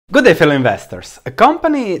Good day, fellow investors. A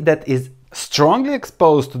company that is strongly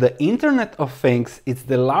exposed to the Internet of Things, it's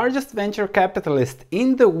the largest venture capitalist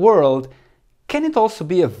in the world. Can it also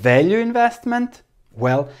be a value investment?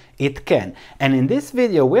 Well, it can. And in this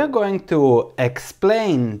video, we are going to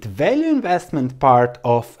explain the value investment part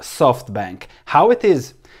of SoftBank, how it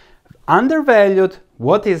is undervalued,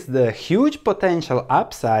 what is the huge potential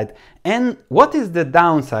upside, and what is the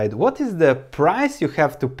downside, what is the price you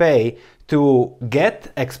have to pay to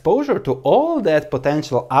get exposure to all that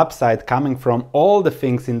potential upside coming from all the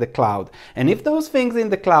things in the cloud. And if those things in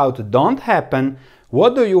the cloud don't happen,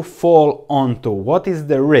 what do you fall onto? What is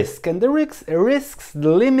the risk? And the risks, the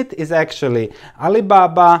limit is actually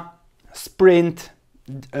Alibaba, Sprint,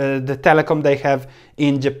 the telecom they have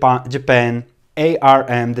in Japan,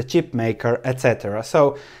 ARM, the chip maker, etc.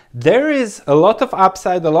 So there is a lot of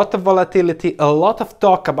upside, a lot of volatility, a lot of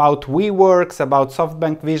talk about WeWorks, about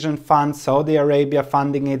SoftBank Vision funds, Saudi Arabia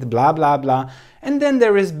funding it, blah, blah, blah. And then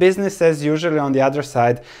there is business as usual on the other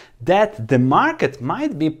side that the market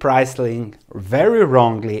might be pricing very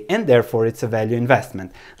wrongly and therefore it's a value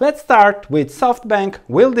investment. Let's start with SoftBank.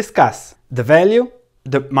 We'll discuss the value,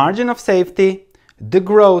 the margin of safety, the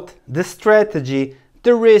growth, the strategy,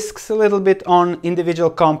 the risks a little bit on individual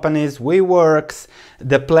companies, WeWorks,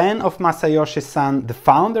 the plan of Masayoshi Son, the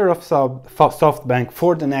founder of SoftBank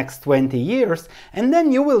for the next 20 years, and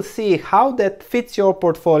then you will see how that fits your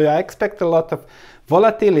portfolio. I expect a lot of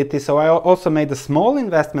volatility, so I also made a small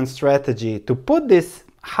investment strategy to put this,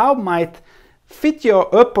 how might fit your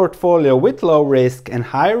portfolio with low risk and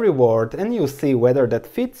high reward, and you see whether that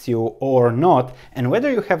fits you or not, and whether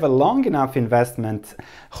you have a long enough investment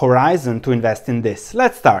horizon to invest in this.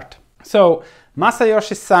 Let's start. So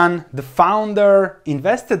Masayoshi Son, the founder,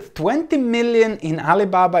 invested 20 million in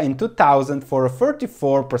Alibaba in 2000 for a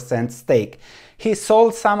 34% stake. He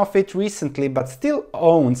sold some of it recently, but still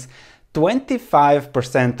owns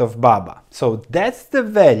 25% of Baba. So that's the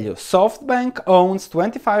value. SoftBank owns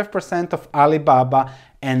 25% of Alibaba,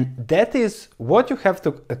 and that is what you have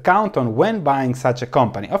to account on when buying such a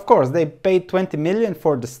company. Of course, they paid 20 million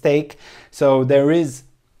for the stake, so there is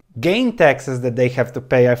gain taxes that they have to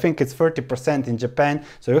pay. I think it's 30% in Japan,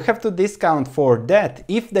 so you have to discount for that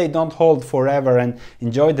if they don't hold forever and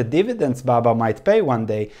enjoy the dividends Baba might pay one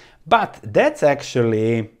day. But that's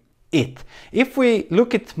actually it. If we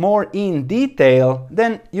look at more in detail,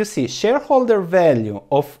 then you see shareholder value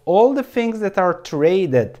of all the things that are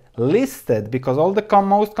traded, listed, because all the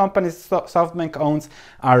most companies SoftBank owns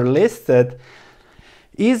are listed,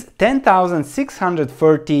 is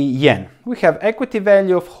 10,630 yen. We have equity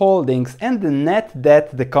value of holdings and the net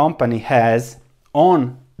debt the company has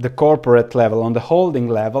on the corporate level, on the holding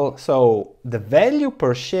level. So the value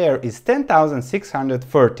per share is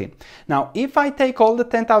 10,613. Now, if I take all the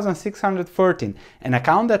 10,613 and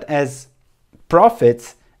account that as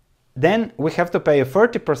profits, then we have to pay a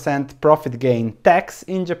 30% profit gain tax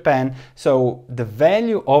in Japan. So the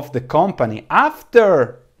value of the company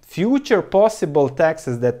after future possible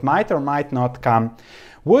taxes that might or might not come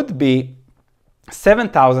would be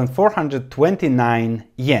 7,429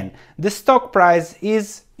 yen. The stock price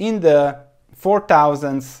is in the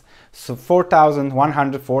 4,000s, so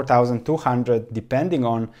 4,100, 4,200, depending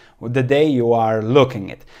on the day you are looking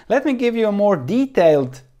at. Let me give you a more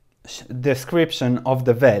detailed description of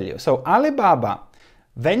the value. So Alibaba,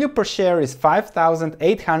 value per share is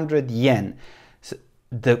 5,800 yen. So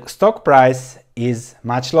the stock price is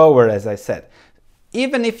much lower, as I said.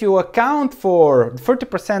 Even if you account for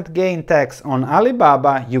 30% gain tax on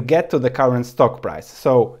Alibaba, you get to the current stock price.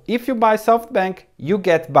 So if you buy SoftBank, you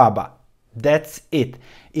get Baba. That's it.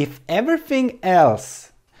 If everything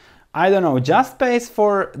else, I don't know, just pays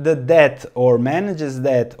for the debt or manages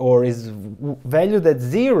debt or is valued at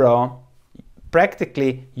zero,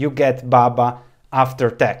 practically you get Baba after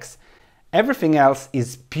tax. Everything else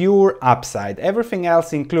is pure upside. Everything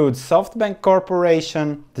else includes SoftBank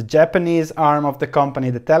Corporation, the Japanese arm of the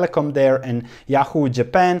company, the telecom there, and Yahoo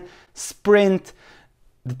Japan, Sprint,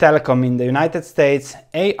 the telecom in the United States,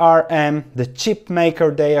 ARM, the chip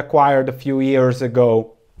maker they acquired a few years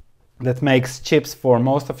ago that makes chips for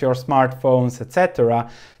most of your smartphones, etc.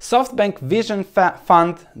 SoftBank Vision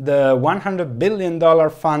fund, the $100 billion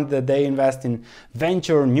fund that they invest in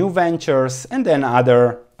new ventures, and then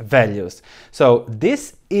other values. So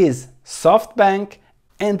this is SoftBank,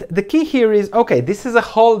 and the key here is, okay, this is a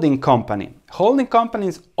holding company. Holding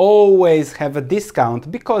companies always have a discount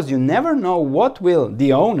because you never know what will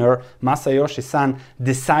the owner, Masayoshi Son,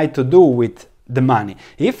 decide to do with the money.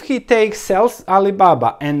 If he sells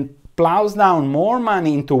Alibaba and plows down more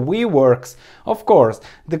money into WeWorks, of course,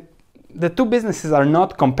 the the two businesses are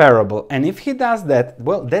not comparable, and if he does that,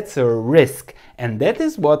 well, that's a risk, and that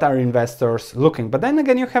is what our investors looking. But then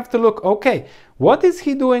again, you have to look, okay, what is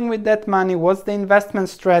he doing with that money? What's the investment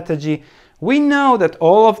strategy? We know that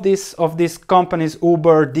all of these companies,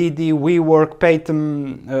 Uber, Didi, WeWork,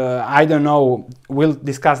 Payton, I don't know, we'll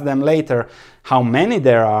discuss them later, how many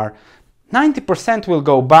there are. 90% will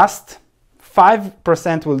go bust,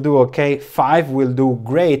 5% will do okay, 5% will do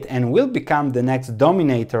great and will become the next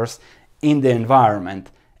dominators in the environment.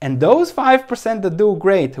 And those 5% that do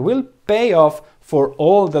great will pay off for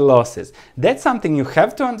all the losses. That's something you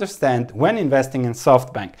have to understand when investing in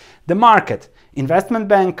SoftBank. The market, investment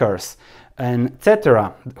bankers, and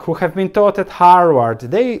etc., who have been taught at Harvard,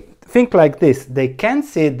 they think like this. They can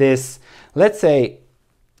see this, let's say,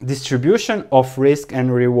 distribution of risk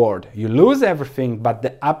and reward. You lose everything, but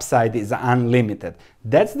the upside is unlimited.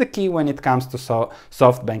 That's the key when it comes to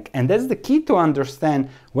SoftBank, and that's the key to understand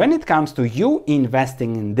when it comes to you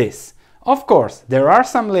investing in this. Of course, there are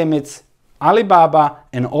some limits. Alibaba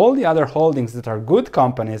and all the other holdings that are good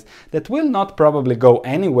companies that will not probably go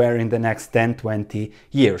anywhere in the next 10-20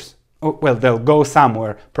 years. Well, they'll go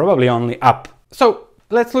somewhere, probably only up. So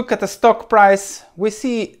let's look at the stock price. We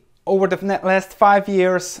see over the last 5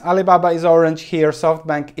 years, Alibaba is orange here,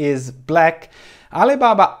 SoftBank is black.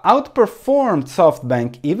 Alibaba outperformed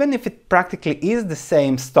SoftBank even if it practically is the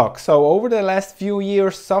same stock. So over the last few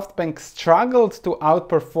years, SoftBank struggled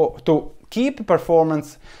to keep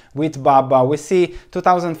performance with Baba. We see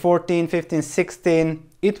 2014, 15, 16,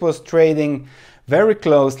 it was trading very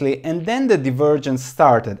closely, and then the divergence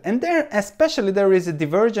started. And there is a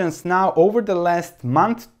divergence now over the last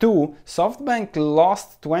month too. SoftBank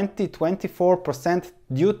lost 20-24%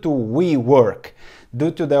 due to WeWork,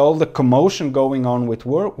 due to all the commotion going on with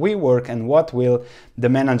WeWork and what will the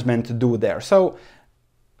management do there. So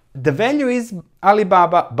the value is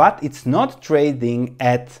Alibaba, but it's not trading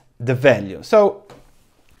at the value. So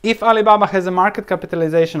if Alibaba has a market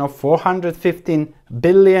capitalization of 415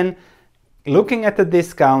 billion, looking at the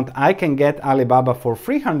discount, I can get Alibaba for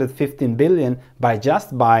 315 billion by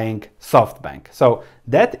just buying SoftBank. So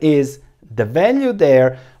that is the value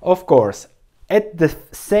there. Of course, at the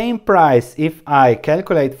same price, if I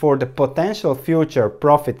calculate for the potential future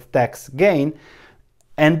profit tax gain,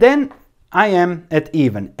 and then I am at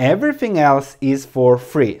even. Everything else is for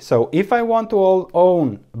free. So if I want to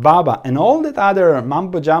own Baba and all that other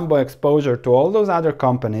mumbo jumbo exposure to all those other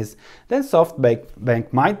companies, then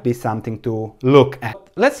SoftBank might be something to look at.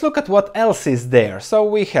 Let's look at what else is there. So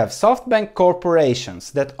we have SoftBank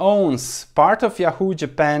Corporations that owns part of Yahoo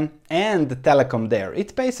Japan and the telecom there.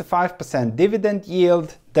 It pays a 5% dividend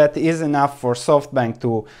yield. That is enough for SoftBank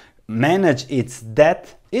to manage its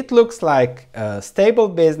debt. It looks like a stable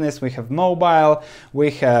business. We have mobile,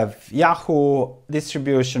 we have Yahoo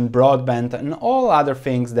distribution, broadband, and all other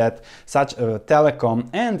things that such a telecom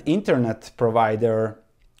and internet provider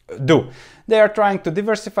do. They are trying to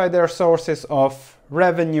diversify their sources of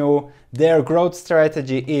revenue. Their growth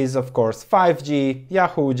strategy is, of course, 5G,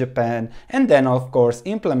 Yahoo Japan, and then, of course,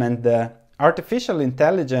 implement the artificial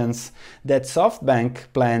intelligence that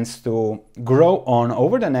SoftBank plans to grow on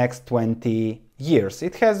over the next 20 years.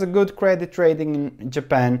 It has a good credit rating in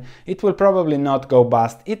Japan. It will probably not go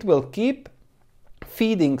bust. It will keep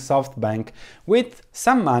feeding SoftBank with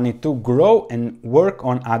some money to grow and work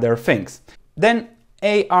on other things. Then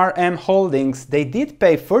ARM Holdings, they did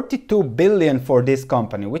pay 32 billion for this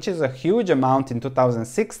company, which is a huge amount in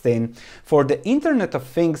 2016 for the Internet of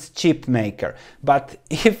Things chip maker. But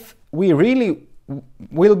if we really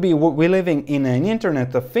will be living in an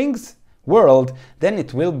Internet of Things world, then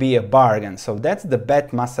it will be a bargain. So that's the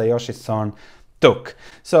bet Masayoshi Son took.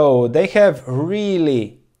 So they have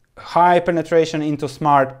really high penetration into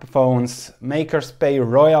smartphones, makers pay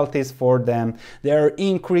royalties for them, they're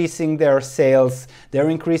increasing their sales, they're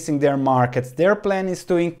increasing their markets. Their plan is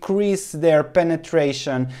to increase their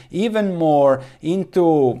penetration even more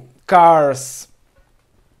into cars,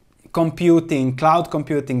 computing, cloud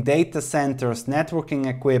computing, data centers, networking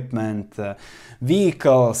equipment,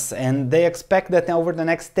 vehicles, and they expect that over the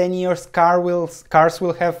next 10 years cars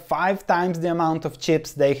will have 5 times the amount of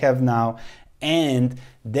chips they have now, and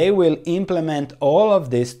they will implement all of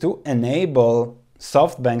this to enable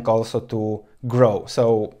SoftBank also to grow.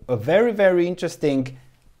 So a very, very interesting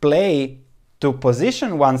play to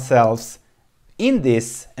position oneself in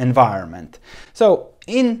this environment. So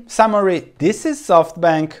in summary, this is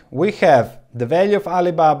SoftBank. We have the value of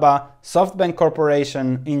Alibaba, SoftBank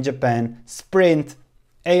Corporation in Japan, Sprint,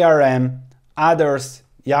 ARM, others,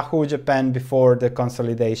 Yahoo Japan before the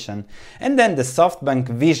consolidation, and then the SoftBank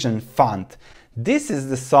Vision Fund. This is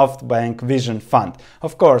the SoftBank Vision fund.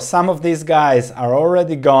 Of course, some of these guys are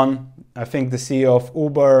already gone. I think the CEO of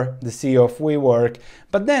Uber, the CEO of WeWork,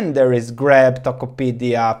 but then there is Grab,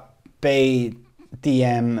 Tokopedia, Paytm,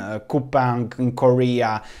 Coupang in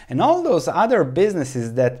Korea, and all those other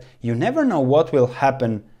businesses that you never know what will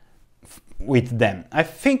happen with them. I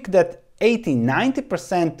think that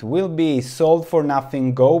 80-90% will be sold for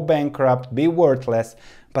nothing, go bankrupt, be worthless,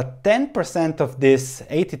 but 10% of these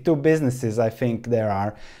 82 businesses, I think there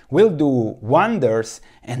are, will do wonders,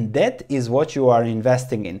 and that is what you are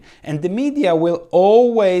investing in. And the media will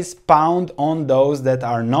always pound on those that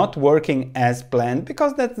are not working as planned,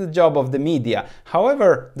 because that's the job of the media.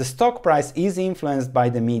 However, the stock price is influenced by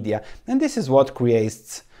the media, and this is what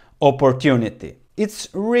creates opportunity. It's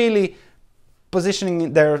really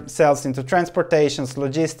positioning themselves into transportations,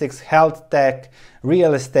 logistics, health tech,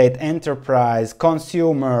 real estate, enterprise,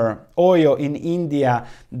 consumer, oil in India,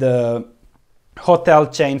 the hotel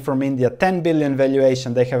chain from India, 10 billion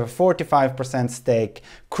valuation, they have a 45% stake,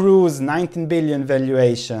 cruise, 19 billion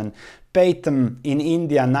valuation, Paytm in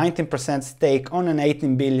India, 19% stake on an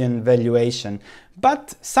 18 billion valuation.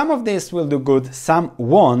 But some of this will do good, some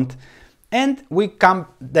won't. And we come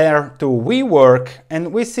there to WeWork,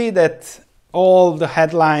 and we see that all the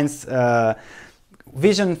headlines,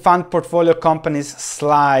 Vision fund portfolio companies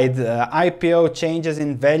slide, IPO changes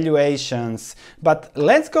in valuations. But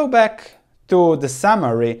let's go back to the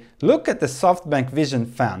summary. Look at the SoftBank Vision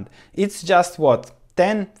fund. It's just what?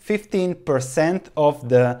 10-15% of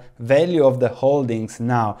the value of the holdings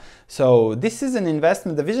now. So this is an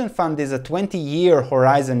investment. The Vision fund is a 20-year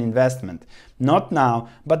horizon investment. Not now,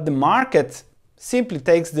 but the market simply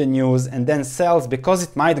takes the news and then sells because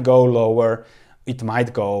it might go lower, it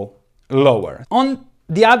might go lower. On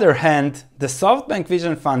the other hand, the SoftBank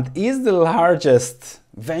Vision fund is the largest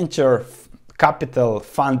venture capital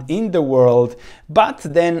fund in the world, but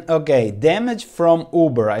then, okay, damage from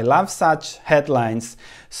Uber. I love such headlines.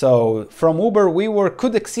 So from Uber, WeWork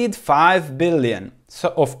could exceed 5 billion.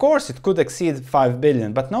 So of course it could exceed 5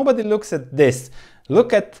 billion, but nobody looks at this.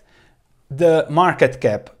 Look at the market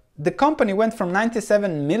cap. The company went from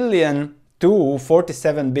 97 million to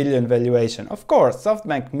 47 billion valuation. Of course,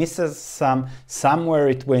 SoftBank misses somewhere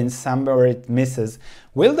it wins, somewhere it misses.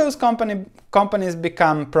 Will those companies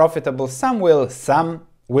become profitable? Some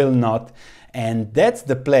will not. And that's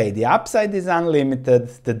the play. The upside is unlimited.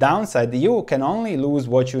 The downside, you can only lose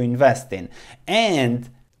what you invest in. And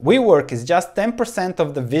WeWork is just 10%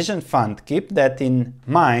 of the Vision fund. Keep that in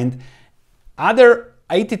mind. Other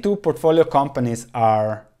 82 portfolio companies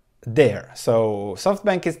are there. So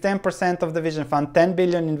SoftBank is 10% of the Vision fund, 10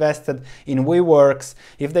 billion invested in WeWorks.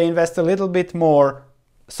 If they invest a little bit more,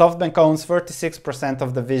 SoftBank owns 36%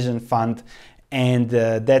 of the Vision fund, and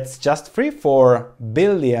that's just 3-4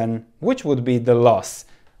 billion, which would be the loss.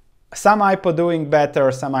 Some IPO doing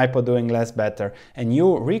better, some IPO doing less better, and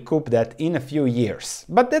you recoup that in a few years.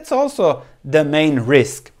 But that's also the main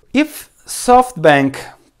risk. If SoftBank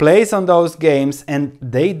plays on those games and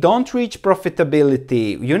they don't reach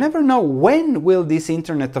profitability, you never know when will this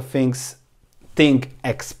Internet of Things thing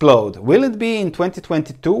explode. Will it be in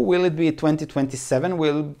 2022? Will it be 2027?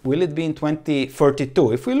 Will it be in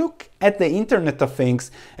 2032? If we look at the Internet of Things,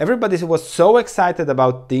 everybody was so excited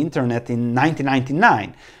about the Internet in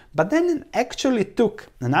 1999, but then it actually took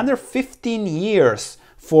another 15 years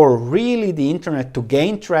for really the Internet to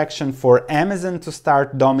gain traction, for Amazon to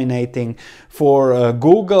start dominating, for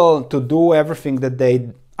Google to do everything that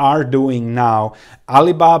they are doing now,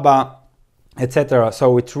 Alibaba, etc.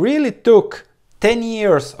 So it really took 10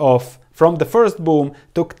 years of, from the first boom,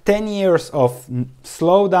 took 10 years of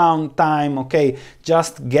slowdown time, okay,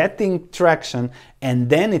 just getting traction,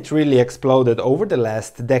 and then it really exploded over the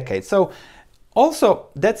last decade. So also,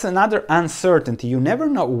 that's another uncertainty. You never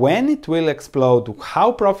know when it will explode,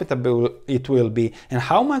 how profitable it will be, and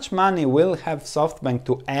how much money will have SoftBank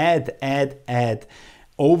to add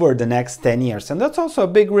over the next 10 years. And that's also a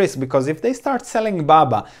big risk, because if they start selling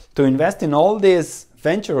Baba to invest in all these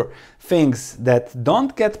venture things that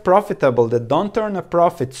don't get profitable, that don't turn a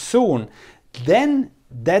profit soon, then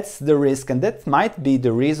that's the risk, and that might be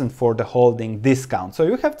the reason for the holding discount. So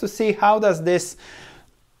you have to see how does this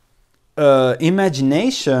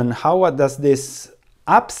imagination, how does this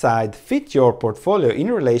upside fit your portfolio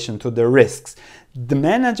in relation to the risks. The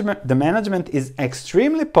management is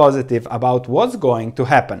extremely positive about what's going to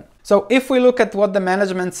happen. So if we look at what the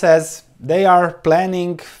management says, they are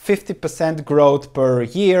planning 50% growth per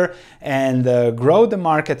year and grow the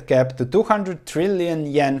market cap to 200 trillion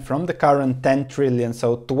yen from the current 10 trillion,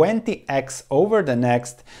 so 20x over the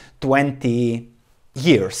next 20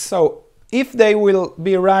 years. So if they will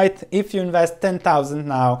be right, if you invest 10,000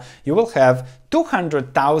 now, you will have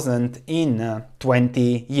 200,000 in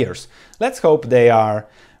 20 years. Let's hope they are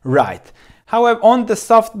right. However, on the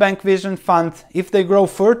SoftBank Vision fund, if they grow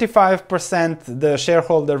 35% the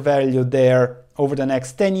shareholder value there over the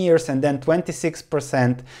next 10 years and then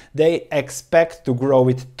 26%, they expect to grow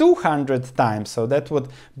it 200 times. So that would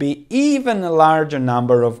be even a larger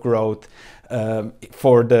number of growth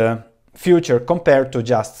for the future compared to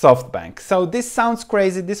just SoftBank. So this sounds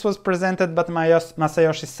crazy. This was presented by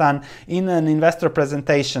Masayoshi Son in an investor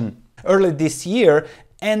presentation early this year.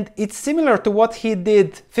 And it's similar to what he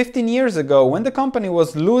did 15 years ago when the company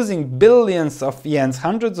was losing billions of yens,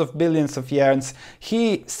 hundreds of billions of yens.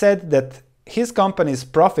 He said that his company's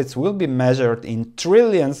profits will be measured in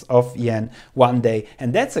trillions of yen one day.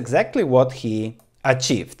 And that's exactly what he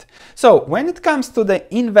achieved. So when it comes to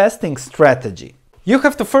the investing strategy, you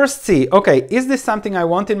have to first see, okay, is this something I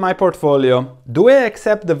want in my portfolio? Do I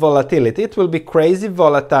accept the volatility? It will be crazy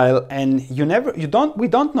volatile, and we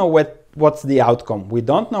don't know what's the outcome. We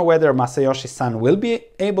don't know whether Masayoshi Son will be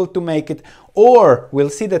able to make it, or we'll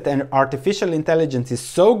see that an artificial intelligence is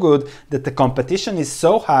so good that the competition is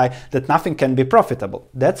so high that nothing can be profitable.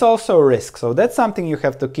 That's also a risk. So that's something you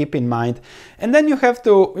have to keep in mind. And then you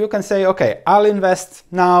can say, okay, I'll invest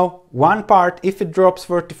now one part. If it drops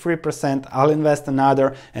 33%, I'll invest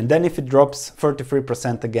another. And then if it drops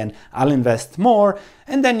 33% again, I'll invest more.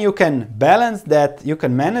 And then you can balance that, you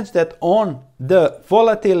can manage that on the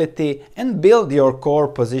volatility and build your core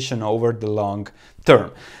position over the long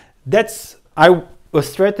term. That's a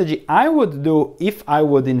strategy I would do if I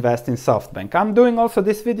would invest in SoftBank. I'm doing also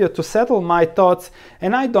this video to settle my thoughts,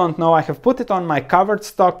 and I don't know, I have put it on my covered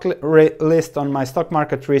stock list on my stock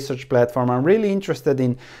market research platform. I'm really interested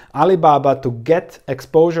in Alibaba to get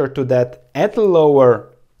exposure to that at a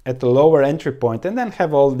lower entry point and then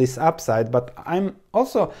have all this upside. But I'm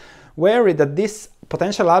also wary that this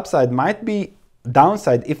potential upside might be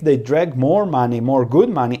downside if they drag more money, more good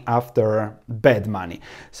money after bad money.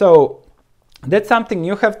 So that's something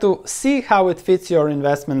you have to see how it fits your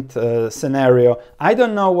investment scenario. I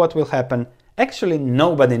don't know what will happen. Actually,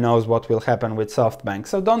 nobody knows what will happen with SoftBank.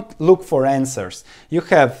 So don't look for answers. You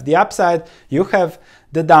have the upside, you have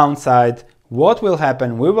the downside. What will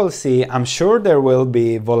happen? We will see. I'm sure there will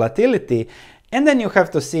be volatility. And then you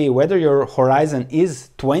have to see whether your horizon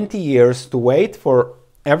is 20 years to wait for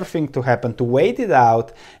everything to happen, to wait it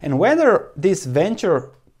out, and whether these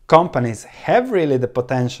venture companies have really the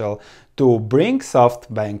potential to bring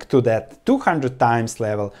SoftBank to that 200 times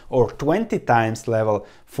level or 20 times level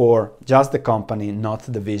for just the company, not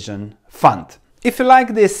the Vision fund. If you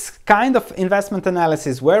like this kind of investment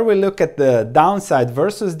analysis where we look at the downside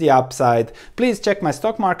versus the upside, please check my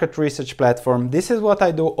stock market research platform. This is what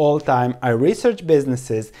I do all the time. I research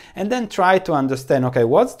businesses and then try to understand, okay,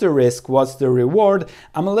 what's the risk, what's the reward?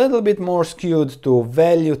 I'm a little bit more skewed to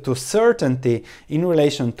value, to certainty in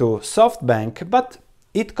relation to SoftBank, but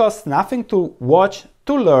it costs nothing to watch,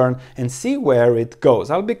 to learn and see where it goes.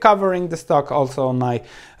 I'll be covering the stock also on my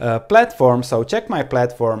platform, so check my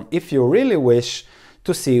platform if you really wish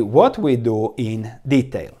to see what we do in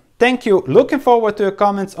detail. Thank you. Looking forward to your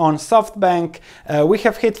comments on SoftBank. We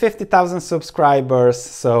have hit 50,000 subscribers,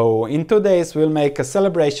 so in 2 days we'll make a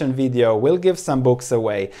celebration video. We'll give some books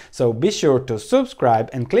away, so be sure to subscribe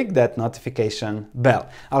and click that notification bell.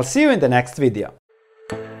 I'll see you in the next video.